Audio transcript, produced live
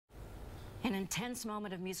An intense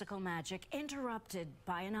moment of musical magic interrupted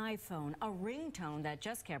by an iPhone, a ringtone that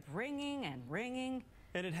just kept ringing and ringing.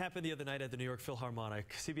 And it happened the other night at the New York Philharmonic.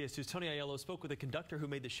 CBS 2's Tony Aiello spoke with a conductor who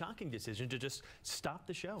made the shocking decision to just stop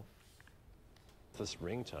the show. This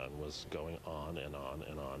ringtone was going on and on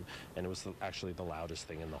and on, and it was actually the loudest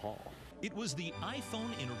thing in the hall. It was the iPhone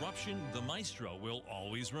interruption the maestro will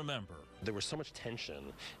always remember. There was so much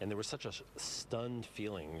tension, and there was such a stunned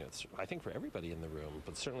feeling, I think for everybody in the room,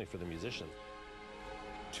 but certainly for the musician.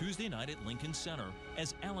 Tuesday night at Lincoln Center,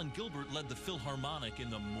 as Alan Gilbert led the Philharmonic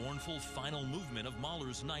in the mournful final movement of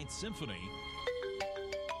Mahler's Ninth Symphony,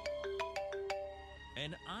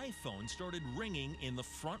 an iPhone started ringing in the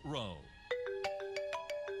front row.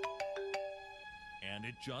 And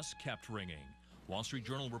it just kept ringing. Wall Street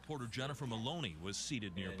Journal reporter Jennifer Maloney was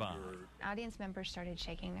seated nearby. Audience members started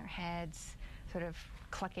shaking their heads, sort of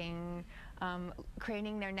clucking,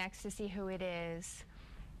 craning their necks to see who it is.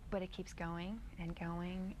 But it keeps going and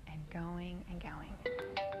going and going and going.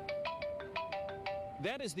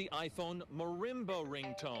 That is the iPhone marimba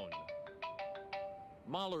ringtone.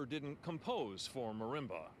 Mahler didn't compose for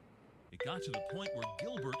marimba. It got to the point where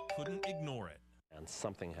Gilbert couldn't ignore it. And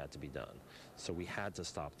something had to be done. So we had to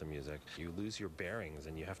stop the music. You lose your bearings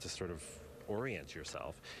and you have to sort of orient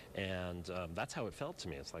yourself. And that's how it felt to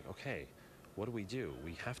me. It's like, okay, what do?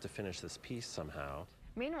 We have to finish this piece somehow.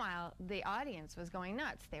 Meanwhile, the audience was going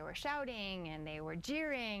nuts. They were shouting and they were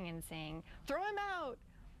jeering and saying, "Throw him out!"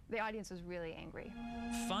 The audience was really angry.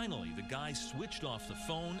 Finally, the guy switched off the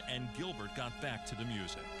phone and Gilbert got back to the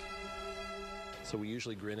music. So we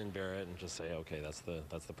usually grin and bear it and just say, okay, that's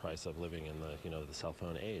the price of living in the the cell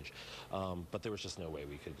phone age. But there was just no way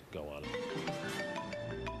we could go on.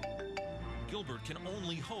 Gilbert can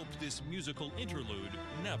only hope this musical interlude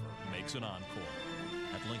never makes an encore.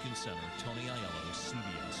 At Lincoln Center, Tony Aiello,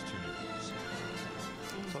 CBS 2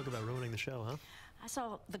 News. Talk about ruining the show, huh? I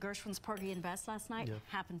saw the Gershwin's Porgy and Bess last night. Yeah.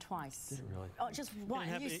 Happened twice. Did it really? Oh, just one.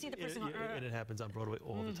 You see the person going, and it happens on Broadway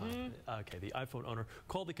all the time. Okay, the iPhone owner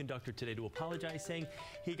called the conductor today to apologize, saying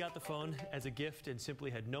he got the phone as a gift and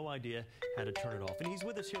simply had no idea how to turn it off. And he's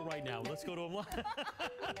with us here right now. Let's go to him.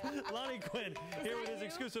 Lonnie Quinn here with his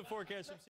exclusive forecast.